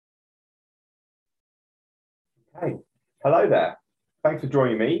Hey, hello there. Thanks for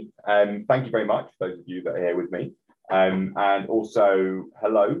joining me. Thank you very much for those of you that are here with me. And also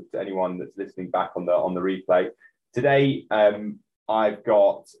hello to anyone that's listening back on the replay. Today, I've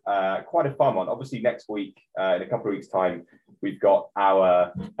got quite a fun one. Obviously, next week, in a couple of weeks' time, we've got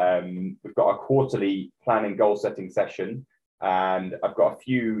our quarterly planning goal setting session, and I've got a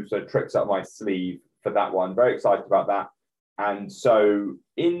few sort of tricks up my sleeve for that one. Very excited about that. And so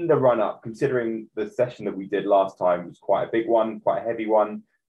in the run-up, considering the session that we did last time was quite a big one, quite a heavy one,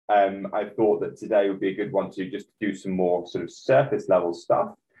 I thought that today would be a good one to just do some more sort of surface level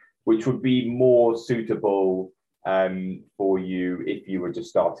stuff, which would be more suitable for you if you were just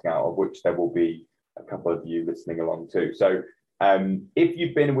starting out, of which there will be a couple of you listening along too. So if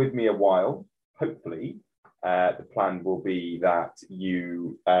you've been with me a while, hopefully, the plan will be that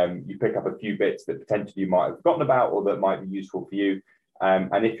you pick up a few bits that potentially you might have forgotten about or that might be useful for you.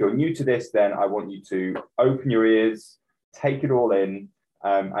 And if you're new to this, then I want you to open your ears, take it all in,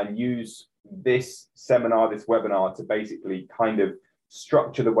 and use this seminar, this webinar, to basically kind of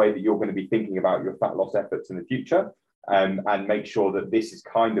structure the way that you're going to be thinking about your fat loss efforts in the future, and make sure that this is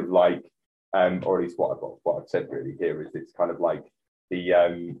kind of like, or at least what I've said really here is it's kind of like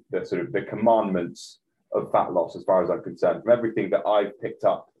the sort of the commandments of fat loss, as far as I'm concerned, from everything that I've picked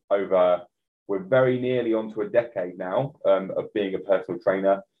up over, we're very nearly onto a decade now of being a personal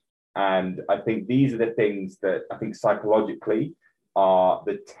trainer. And I think these are the things that I think psychologically are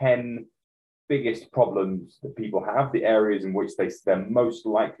the 10 biggest problems that people have, the areas in which they're most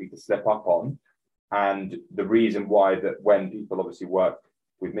likely to slip up on. And the reason why that when people obviously work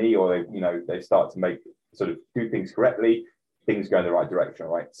with me or they start to make sort of do things correctly, things go in the right direction,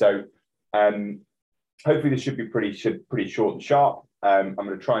 right? So hopefully this should be pretty short and sharp. I'm going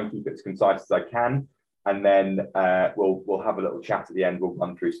to try and keep it as concise as I can, and then we'll have a little chat at the end. We'll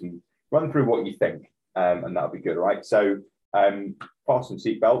run through what you think, and that'll be good, right? So fasten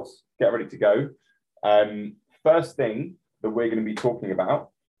seatbelts, get ready to go. First thing that we're going to be talking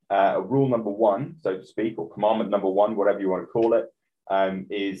about, rule number one, so to speak, or commandment number one, whatever you want to call it,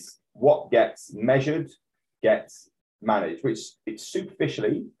 is what gets measured gets managed, which it's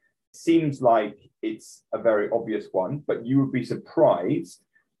superficially seems like it's a very obvious one, but you would be surprised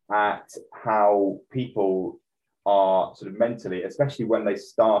at how people are sort of mentally, especially when they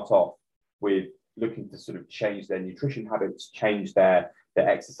start off with looking to sort of change their nutrition habits, change their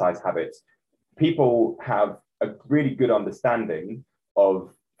exercise habits. People have a really good understanding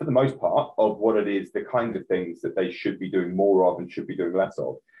of, for the most part, of what it is, the kinds of things that they should be doing more of and should be doing less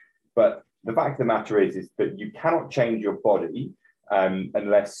of. But the fact of the matter is that you cannot change your body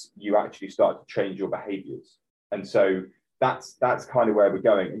unless you actually start to change your behaviors. And so that's kind of where we're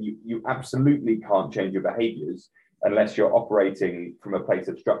going. And you absolutely can't change your behaviors unless you're operating from a place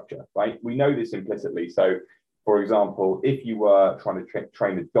of structure, right? We know this implicitly. So, for example, if you were trying to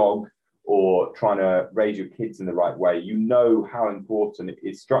train a dog or trying to raise your kids in the right way, you know how important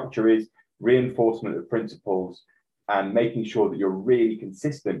structure is, reinforcement of principles, and making sure that you're really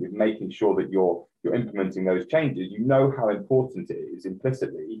consistent with making sure that you're implementing those changes. You know how important it is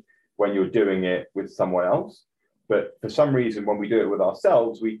implicitly when you're doing it with someone else. But for some reason, when we do it with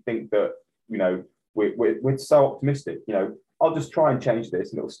ourselves, we think that, we're so optimistic, I'll just try and change this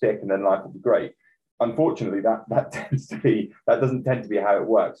and it'll stick and then life will be great. Unfortunately, that doesn't tend to be how it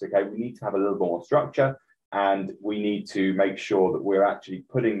works. Okay, we need to have a little more structure, and we need to make sure that we're actually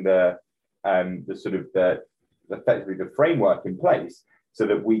putting effectively the framework in place so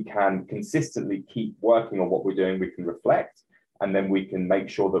that we can consistently keep working on what we're doing. We can reflect, and then we can make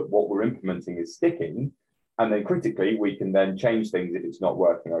sure that what we're implementing is sticking. And then critically, we can then change things if it's not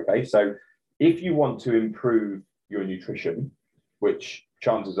working. Okay, so if you want to improve your nutrition, which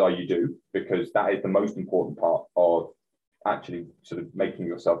chances are you do, because that is the most important part of actually sort of making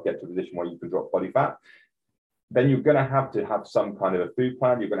yourself get to a position where you can drop body fat, then you're going to have some kind of a food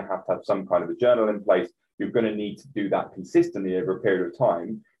plan. You're going to have some kind of a journal in place. You're going to need to do that consistently over a period of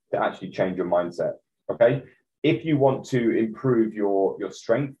time to actually change your mindset, okay? If you want to improve your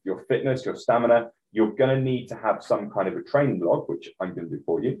strength, your fitness, your stamina, you're going to need to have some kind of a training log, which I'm going to do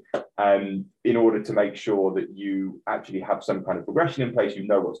for you, in order to make sure that you actually have some kind of progression in place. You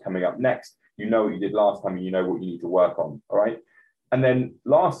know what's coming up next. You know what you did last time, and you know what you need to work on, all right? And then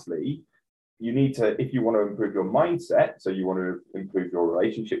lastly, you need to, if you want to improve your mindset, so you want to improve your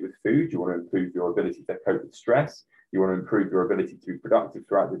relationship with food, you want to improve your ability to cope with stress, you want to improve your ability to be productive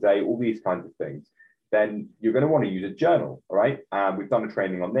throughout the day, all these kinds of things, then you're going to want to use a journal, all right? And we've done a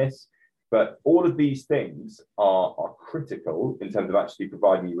training on this, but all of these things are critical in terms of actually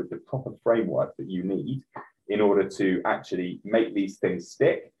providing you with the proper framework that you need in order to actually make these things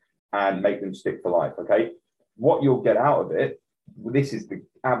stick and make them stick for life, okay? what you'll get out of it, this is the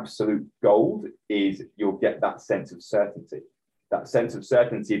absolute gold, is you'll get that sense of certainty. That sense of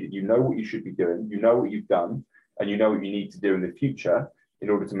certainty that you know what you should be doing, you know what you've done, and you know what you need to do in the future in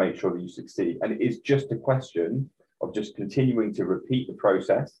order to make sure that you succeed. And it is just a question of just continuing to repeat the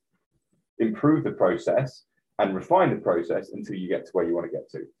process, improve the process, and refine the process until you get to where you want to get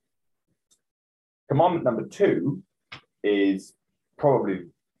to. Commandment number 2 is probably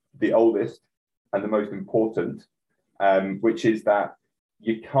the oldest and the most important, which is that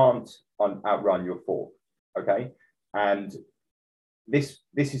you can't outrun your form, okay? And this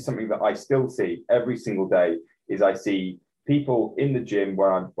is something that I still see every single day, is I see people in the gym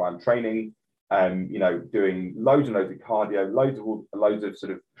where I'm training, you know, doing loads and loads of cardio, loads of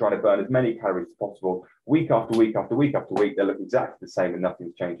sort of trying to burn as many calories as possible, week after week after week after week. They look exactly the same and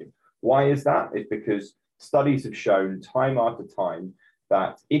nothing's changing. Why is that? It's because studies have shown time after time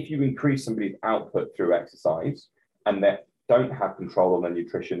that if you increase somebody's output through exercise and they don't have control on their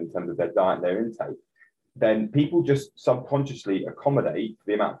nutrition in terms of their diet and their intake, then people just subconsciously accommodate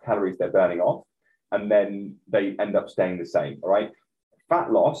the amount of calories they're burning off, and then they end up staying the same, all right?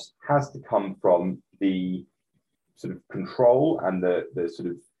 Fat loss has to come from the sort of control and the sort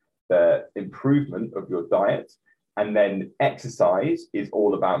of the improvement of your diet. And then exercise is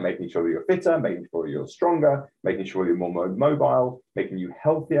all about making sure that you're fitter, making sure you're stronger, making sure you're more mobile, making you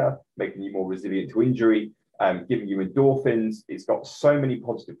healthier, making you more resilient to injury, giving you endorphins. It's got so many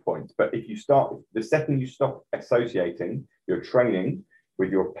positive points. But if you start, the second you stop associating your training with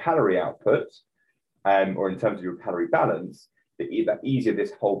your calorie output, or in terms of your calorie balance, the easier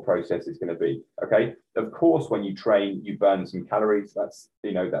this whole process is going to be. Okay. Of course, when you train, you burn some calories. That's,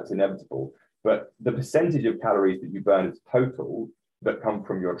 you know, that's inevitable. But the percentage of calories that you burn as total that come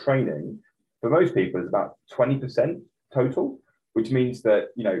from your training, for most people, is about 20% total, which means that,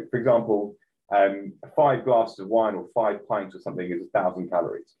 you know, for example, 5 glasses of wine or 5 pints or something is 1,000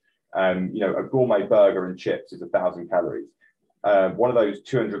 calories. You know, a gourmet burger and chips is 1,000 calories. One of those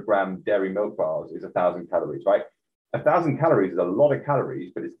 200-gram dairy milk bars is 1,000 calories, right? 1,000 calories is a lot of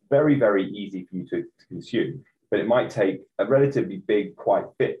calories, but it's very, very easy for you to consume. But it might take a relatively big, quite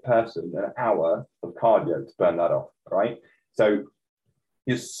fit person an hour of cardio to burn that off, right? So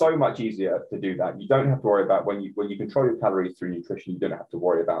it's so much easier to do that. You don't have to worry about when you control your calories through nutrition, you don't have to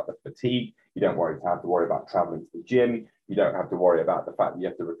worry about the fatigue. You don't have to worry about traveling to the gym. You don't have to worry about the fact that you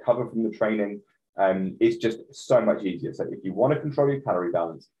have to recover from the training. It's just so much easier. So if you want to control your calorie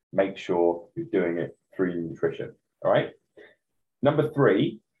balance, make sure you're doing it through nutrition, all right? Number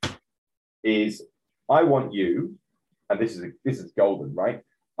 3 is, I want you, and this is golden, right?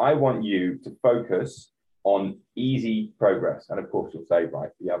 I want you to focus on easy progress. And of course you'll say, right,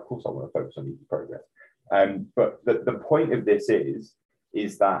 yeah, of course I want to focus on easy progress. But the point of this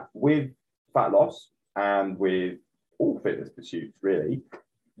is that with fat loss and with all fitness pursuits, really,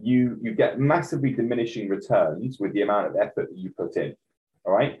 you get massively diminishing returns with the amount of effort that you put in,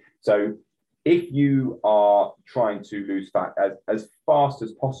 all right? So if you are trying to lose fat as fast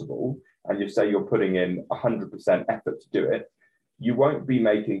as possible, and you say you're putting in 100% effort to do it, you won't be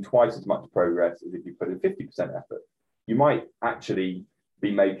making twice as much progress as if you put in 50% effort. You might actually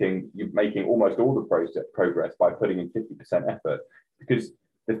be making almost all the progress by putting in 50% effort, because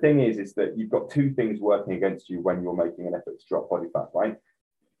the thing is that you've got 2 things working against you when you're making an effort to drop body fat, right?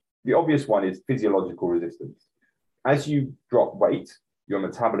 The obvious one is physiological resistance. As you drop weight, your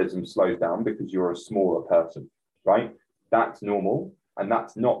metabolism slows down because you're a smaller person, right? That's normal. And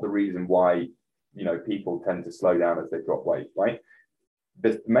that's not the reason why, you know, people tend to slow down as they drop weight, right?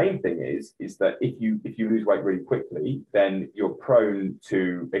 The main thing is that if you lose weight really quickly, then you're prone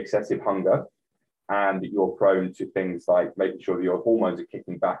to excessive hunger, and you're prone to things like making sure that your hormones are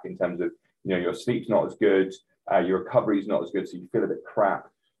kicking back in terms of, you know, your sleep's not as good, your recovery is not as good, so you feel a bit crap,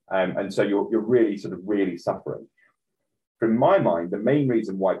 and so you're really suffering. From my mind, the main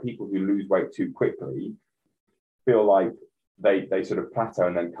reason why people who lose weight too quickly feel like they sort of plateau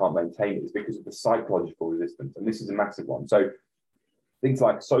and then can't maintain it is because of the psychological resistance. And this is a massive one. So things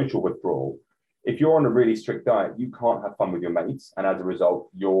like social withdrawal. If you're on a really strict diet, you can't have fun with your mates. And as a result,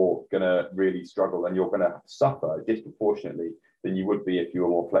 you're going to really struggle and you're going to suffer disproportionately than you would be if you were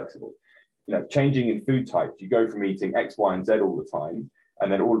more flexible. You know, changing in food types, you go from eating X, Y, and Z all the time,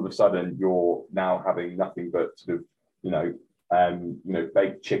 and then all of a sudden you're now having nothing but sort of,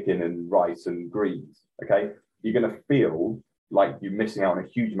 baked chicken and rice and greens. Okay. You're going to feel like you're missing out on a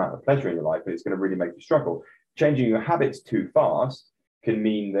huge amount of pleasure in your life, and it's going to really make you struggle. Changing your habits too fast can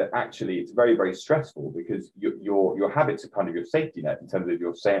mean that actually it's very, very stressful, because your habits are kind of your safety net in terms of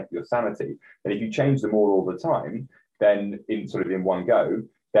your sanity. And if you change them all the time, then in one go,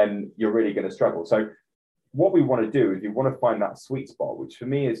 then you're really going to struggle. So what we want to do is we want to find that sweet spot, which for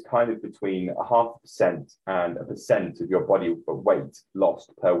me is kind of between 0.5% and 1% of your body weight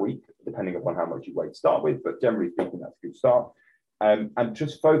lost per week, depending upon how much you weigh to start with. But generally speaking, that's a good start. And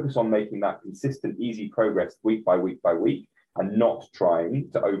just focus on making that consistent, easy progress week by week by week, and not trying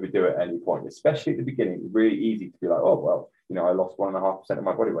to overdo it at any point, especially at the beginning. It's really easy to be like, oh, well, you know, I lost 1.5% of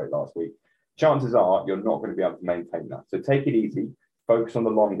my body weight last week. Chances are you're not going to be able to maintain that. So take it easy, focus on the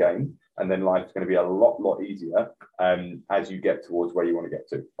long game, and then life's going to be a lot easier as you get towards where you want to get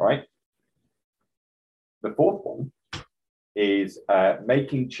to. All right. The fourth one is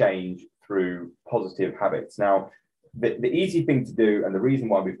making change through positive habits. Now, the easy thing to do, and the reason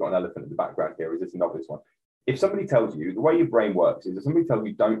why we've got an elephant in the background here is it's an obvious one. If somebody tells you, the way your brain works is if somebody tells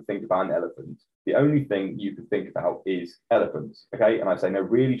you don't think about an elephant, the only thing you can think about is elephants. Okay. And I say, no,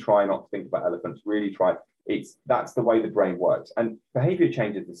 really try not to think about elephants, really try. That's the way the brain works. And behavior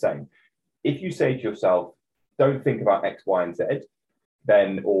change is the same. If you say to yourself, don't think about X, Y, and Z,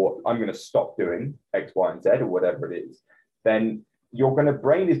 then, or I'm going to stop doing X, Y, and Z, or whatever it is, then your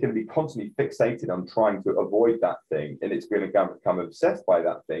brain is going to be constantly fixated on trying to avoid that thing, and it's going to become obsessed by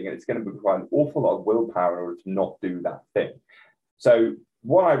that thing, and it's going to require an awful lot of willpower in order to not do that thing. So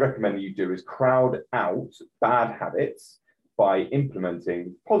what I recommend you do is crowd out bad habits by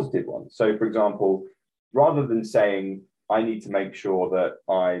implementing positive ones. So for example, rather than saying, I need to make sure that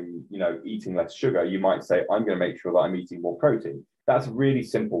I'm, eating less sugar, you might say, I'm going to make sure that I'm eating more protein. That's a really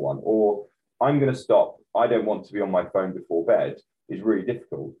simple one. Or I'm going to stop. I don't want to be on my phone before bed is really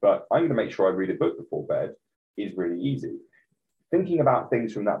difficult, but I'm going to make sure I read a book before bed is really easy. Thinking about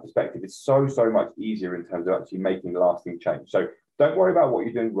things from that perspective is so much easier in terms of actually making lasting change. So don't worry about what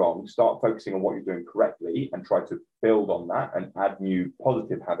you're doing wrong. Start focusing on what you're doing correctly and try to build on that and add new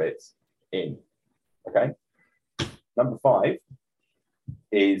positive habits in. Okay. Number 5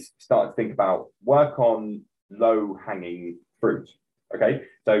 is start to think about work on low-hanging fruit. Okay.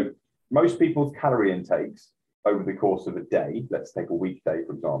 So most people's calorie intakes over the course of a day, let's take a weekday,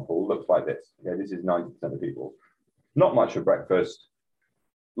 for example, looks like this. Okay, this is 90% of people. Not much for breakfast,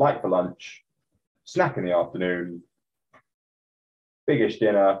 light for lunch, snack in the afternoon, biggish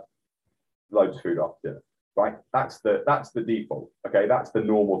dinner, loads of food after dinner, right? That's the default, okay? That's the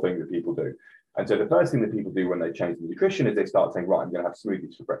normal thing that people do. And so the first thing that people do when they change the nutrition is they start saying, right, I'm going to have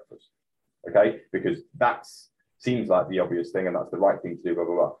smoothies for breakfast, okay? Because that seems like the obvious thing and that's the right thing to do, blah,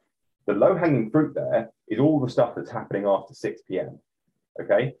 blah, blah. The low-hanging fruit there is all the stuff that's happening after 6 p.m.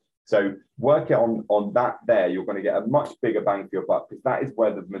 Okay, so work it on that there. You're going to get a much bigger bang for your buck because that is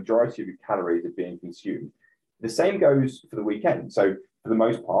where the majority of your calories are being consumed. The same goes for the weekend. So for the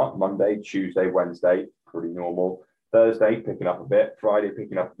most part, Monday, Tuesday, Wednesday, pretty normal. Thursday, picking up a bit. Friday,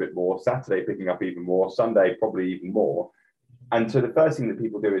 picking up a bit more. Saturday, picking up even more. Sunday, probably even more. And so the first thing that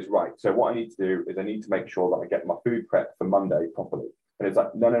people do is, right, so what I need to do is I need to make sure that I get my food prep for Monday properly. And it's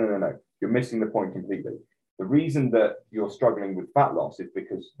like, no. You're missing the point completely. The reason that you're struggling with fat loss is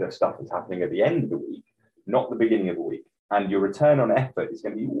because the stuff is happening at the end of the week, not the beginning of the week. And your return on effort is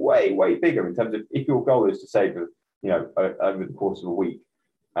going to be way bigger in terms of if your goal is to save, over the course of a week,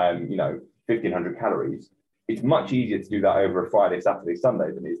 1,500 calories. It's much easier to do that over a Friday, Saturday,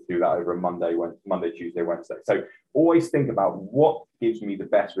 Sunday than it is to do that over a Monday, Tuesday, Wednesday. So always think about what gives me the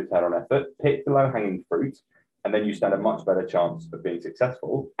best return on effort, pick the low-hanging fruit, and then you stand a much better chance of being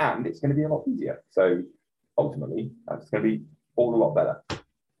successful, and it's going to be a lot easier. So ultimately, that's going to be all a lot better.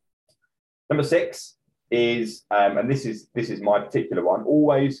 Number 6 is, and this is my particular one,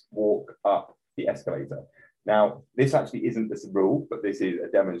 always walk up the escalator. Now, this actually isn't this rule, but this is a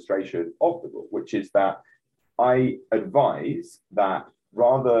demonstration of the rule, which is that I advise that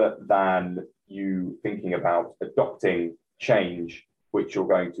rather than you thinking about adopting change, which you're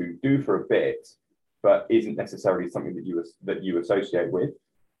going to do for a bit, but isn't necessarily something that you associate with.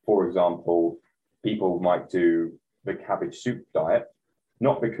 For example, people might do the cabbage soup diet,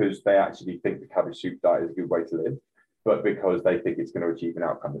 not because they actually think the cabbage soup diet is a good way to live, but because they think it's going to achieve an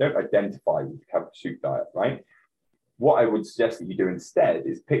outcome. They don't identify with the cabbage soup diet, right? What I would suggest that you do instead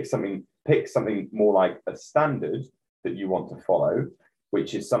is pick something more like a standard that you want to follow,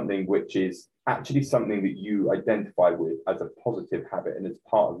 which is actually something that you identify with as a positive habit and as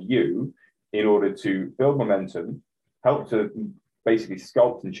part of you, in order to build momentum, help to basically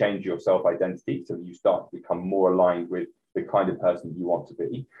sculpt and change your self-identity so that you start to become more aligned with the kind of person you want to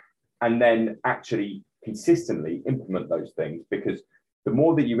be, and then actually consistently implement those things, because the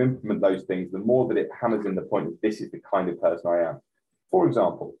more that you implement those things, the more that it hammers in the point that this is the kind of person I am. For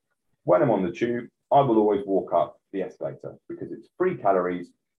example, when I'm on the tube, I will always walk up the escalator because it's free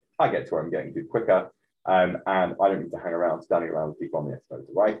calories. I get to where I'm getting to quicker, and I don't need to hang around, standing around with people on the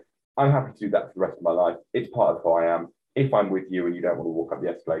escalator, right? I'm happy to do that for the rest of my life. It's part of who I am. If I'm with you and you don't want to walk up the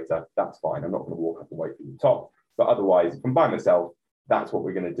escalator, that's fine. I'm not going to walk up and wait for you to the top. But otherwise, if I'm by myself, that's what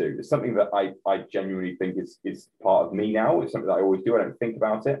we're going to do. It's something that I genuinely think is part of me now. It's something that I always do. I don't think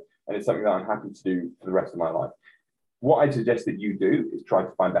about it. And it's something that I'm happy to do for the rest of my life. What I suggest that you do is try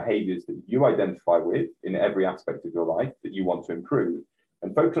to find behaviors that you identify with in every aspect of your life that you want to improve,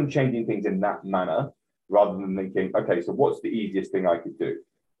 and focus on changing things in that manner rather than thinking, okay, so what's the easiest thing I could do,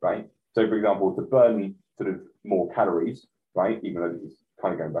 right? So for example, to burn sort of more calories, right? Even though this is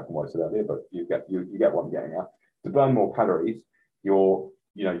kind of going back on what I said earlier, but you get what I'm getting at. To burn more calories,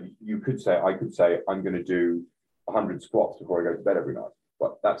 you could say, I could say, I'm going to do 100 squats before I go to bed every night.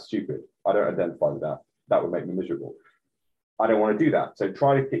 But that's stupid. I don't identify with that. That would make me miserable. I don't want to do that. So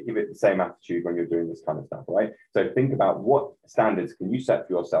try to give it the same attitude when you're doing this kind of stuff, right? So think about what standards can you set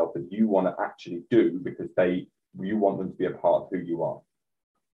for yourself that you want to actually do because you want them to be a part of who you are.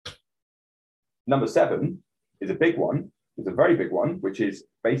 Number 7 is a big one. It's a very big one, which is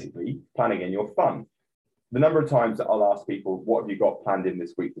basically planning in your fun. The number of times that I'll ask people, what have you got planned in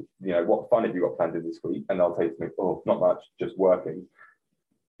this week? What fun have you got planned in this week? And they'll say to me, oh, not much, just working.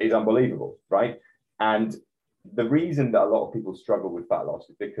 Is unbelievable, right? And the reason that a lot of people struggle with fat loss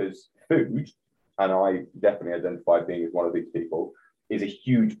is because food, and I definitely identify being as one of these people, is a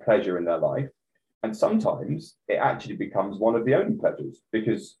huge pleasure in their life. And sometimes it actually becomes one of the only pleasures,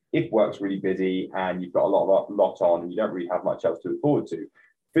 because if work's really busy and you've got a lot on and you don't really have much else to look forward to,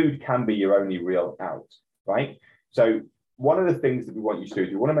 food can be your only real out, right? So one of the things that we want you to do is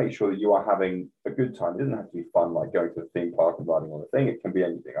you want to make sure that you are having a good time. It doesn't have to be fun, like going to a theme park and riding on a thing. It can be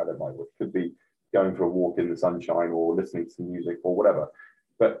anything. I don't mind. It could be going for a walk in the sunshine or listening to some music or whatever.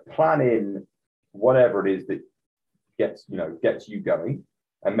 But plan in whatever it is that gets you going,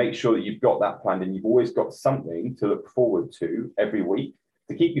 and make sure that you've got that planned and you've always got something to look forward to every week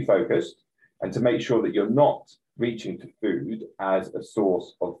to keep you focused and to make sure that you're not reaching to food as a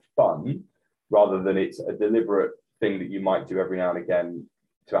source of fun, rather than it's a deliberate thing that you might do every now and again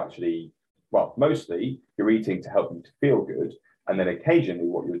to actually, well, mostly you're eating to help you to feel good. And then occasionally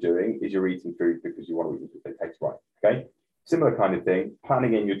what you're doing is you're eating food because you want to eat it tastes right, okay? Similar kind of thing,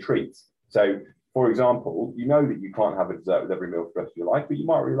 planning in your treats. So, for example, you know that you can't have a dessert with every meal for the rest of your life, but you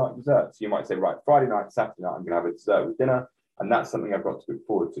might really like dessert. So you might say, right, Friday night, Saturday night, I'm going to have a dessert with dinner, and that's something I've got to look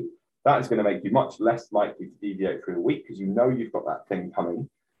forward to. That is going to make you much less likely to deviate through the week because you know you've got that thing coming.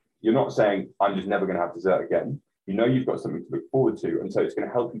 You're not saying, I'm just never going to have dessert again. You know you've got something to look forward to, and so it's going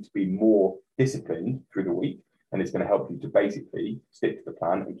to help you to be more disciplined through the week, and it's going to help you to basically stick to the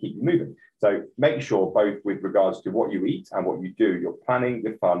plan and keep you moving. So make sure both with regards to what you eat and what you do, you're planning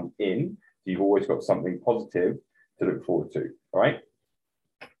the fun in, so you've always got something positive to look forward to, all right?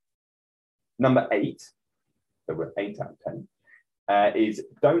 Number 8, so we're 8 out of 10, is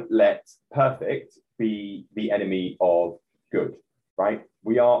don't let perfect be the enemy of good, right?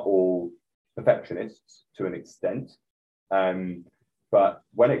 We are all perfectionists to an extent, but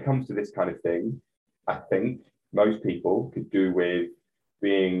when it comes to this kind of thing, I think most people could do with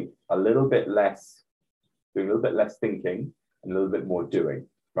being a little bit less, doing a little bit less thinking and a little bit more doing,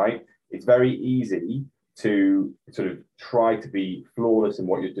 right? It's very easy to sort of try to be flawless in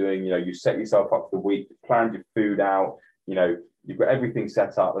what you're doing. You set yourself up for the week, planned your food out, you've got everything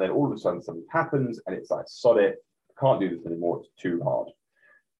set up, and then all of a sudden something happens and it's like, sod it, I can't do this anymore, it's too hard.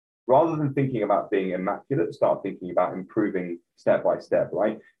 Rather than thinking about being immaculate, start thinking about improving step by step,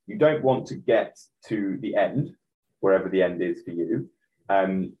 right? You don't want to get to the end, wherever the end is for you,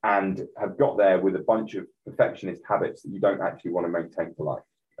 and have got there with a bunch of perfectionist habits that you don't actually want to maintain for life,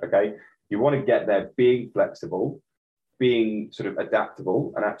 okay? You want to get there being flexible, being sort of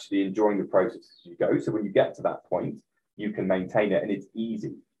adaptable, and actually enjoying the process as you go. So when you get to that point, you can maintain it and it's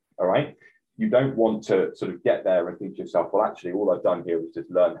easy, all right? You don't want to sort of get there and think to yourself, well, actually, all I've done here is just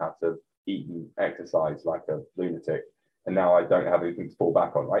learn how to eat and exercise like a lunatic, and now I don't have anything to fall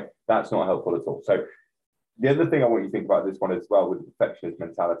back on, right? That's not helpful at all. So the other thing I want you to think about this one as well with the perfectionist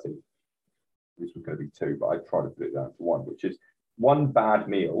mentality, this was going to be 2, but I try to put it down to 1, which is one bad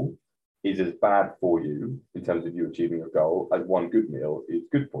meal is as bad for you in terms of you achieving your goal as one good meal is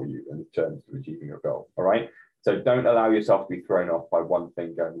good for you in terms of achieving your goal, all right? So don't allow yourself to be thrown off by one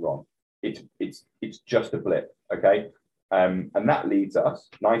thing going wrong. It's just a blip, okay? And that leads us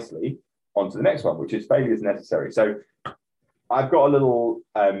nicely onto the next one, which is failure is necessary. So I've got a little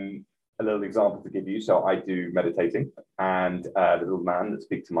example to give you. So I do meditating, and the little man that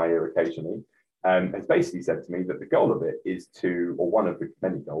speaks to my ear occasionally has basically said to me that the goal of it is to, or one of the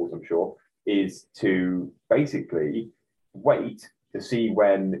many goals, I'm sure, is to basically wait to see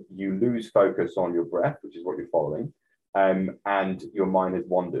when you lose focus on your breath, which is what you're following, and your mind has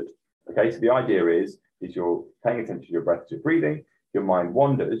wandered. Okay, so the idea is you're paying attention to your breath, to your breathing, your mind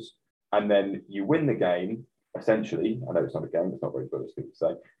wanders, and then you win the game, essentially. I know it's not a game, it's not very Buddhist to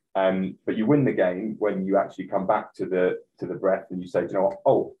say, but you win the game when you actually come back to the breath and you say, you know what,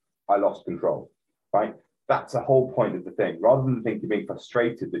 oh, I lost control, right? That's the whole point of the thing. Rather than think you're being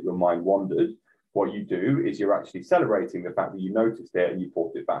frustrated that your mind wandered, what you do is you're actually celebrating the fact that you noticed it and you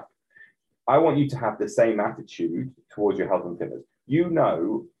brought it back. I want you to have the same attitude towards your health and fitness. You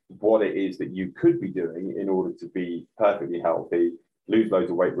know what it is that you could be doing in order to be perfectly healthy, lose loads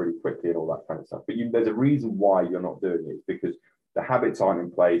of weight really quickly and all that kind of stuff. But there's a reason why you're not doing it, because the habits aren't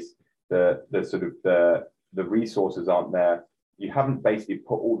in place, the resources aren't there. You haven't basically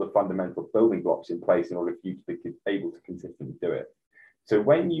put all the fundamental building blocks in place in order for you to be able to consistently do it. So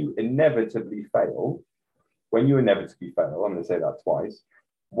when you inevitably fail, I'm going to say that twice,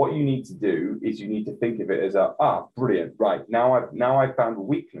 what you need to do is you need to think of it as brilliant, right, now I've found a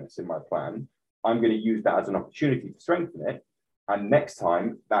weakness in my plan. I'm going to use that as an opportunity to strengthen it. And next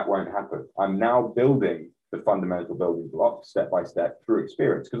time that won't happen. I'm now building the fundamental building blocks step by step through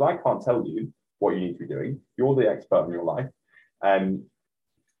experience, because I can't tell you what you need to be doing. You're the expert in your life.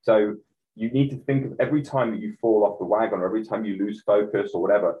 So you need to think of every time that you fall off the wagon or every time you lose focus or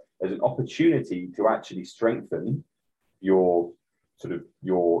whatever as an opportunity to actually strengthen your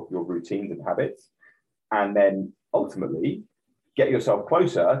routines and habits, and then ultimately get yourself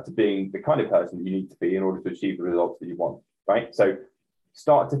closer to being the kind of person that you need to be in order to achieve the results that you want, right? So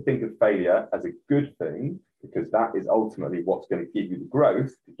start to think of failure as a good thing, because that is ultimately what's going to give you the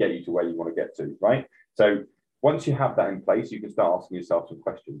growth to get you to where you want to get to, right? So once you have that in place, you can start asking yourself some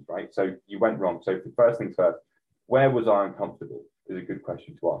questions, right? So you went wrong. So first things first, where was I uncomfortable is a good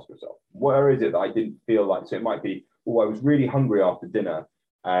question to ask yourself. Where is it that I didn't feel like, so it might be, oh, I was really hungry after dinner,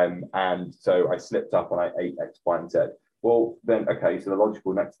 and so I slipped up and I ate X, Y, and Z. Well, then, okay, so the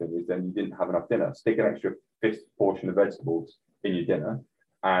logical next thing is then you didn't have enough dinner. Stick an extra fifth portion of vegetables in your dinner,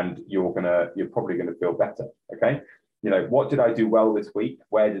 and you're probably gonna feel better. Okay, you know, what did I do well this week?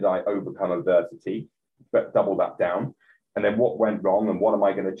 Where did I overcome adversity? But double that down, and then what went wrong, and what am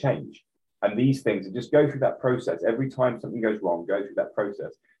I going to change? And these things, and just go through that process. Every time something goes wrong, go through that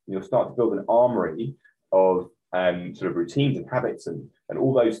process, and you'll start to build an armory of sort of routines and habits and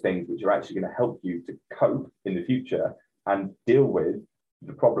all those things which are actually going to help you to cope in the future and deal with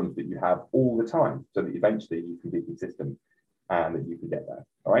the problems that you have all the time, so that eventually you can be consistent and that you can get there.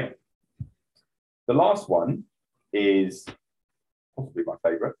 All right. The last one is possibly my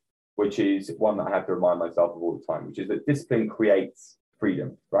favorite, which is one that I have to remind myself of all the time, which is that discipline creates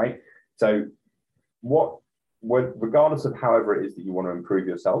freedom, right? So regardless of however it is that you want to improve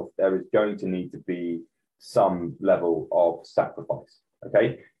yourself, there is going to need to be some level of sacrifice,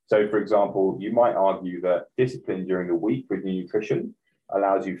 okay? So for example, you might argue that discipline during the week with your nutrition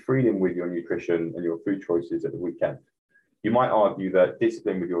allows you freedom with your nutrition and your food choices at the weekend. You might argue that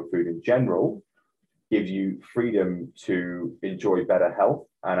discipline with your food in general gives you freedom to enjoy better health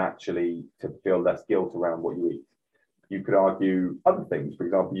and actually to feel less guilt around what you eat. You could argue other things. For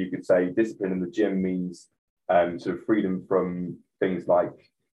example, you could say discipline in the gym means sort of freedom from things like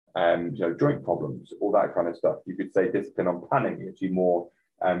joint problems, all that kind of stuff. You could say discipline on planning gives you more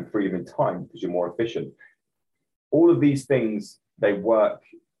freedom in time because you're more efficient. All of these things, they work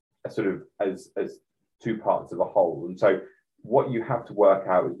sort of as two parts of a whole. And so what you have to work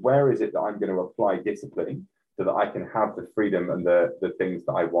out is, where is it that I'm going to apply discipline so that I can have the freedom and the things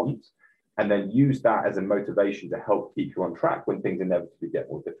that I want, and then use that as a motivation to help keep you on track when things inevitably get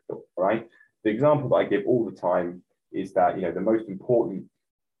more difficult, right? The example that I give all the time is that, you know, the most important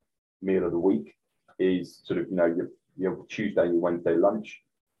meal of the week is sort of, you know, your Tuesday, your Wednesday lunch.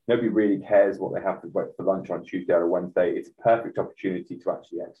 Nobody really cares what they have for lunch on Tuesday or Wednesday. It's a perfect opportunity to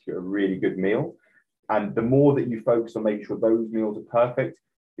actually execute a really good meal. And the more that you focus on making sure those meals are perfect,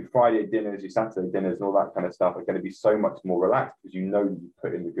 your Friday dinners, your Saturday dinners, and all that kind of stuff are going to be so much more relaxed because you know you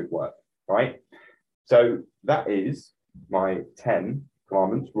put in the good work, right? So that is my 10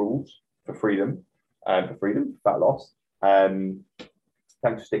 commandments, rules for freedom, fat loss.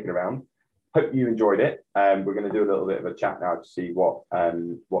 Thanks for sticking around. Hope you enjoyed it. We're going to do a little bit of a chat now to see what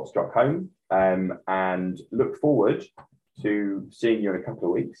struck home, and look forward to seeing you in a couple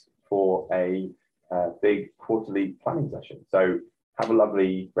of weeks for a big quarterly planning session. So have a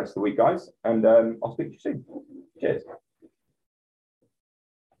lovely rest of the week, guys, and I'll speak to you soon. Cheers.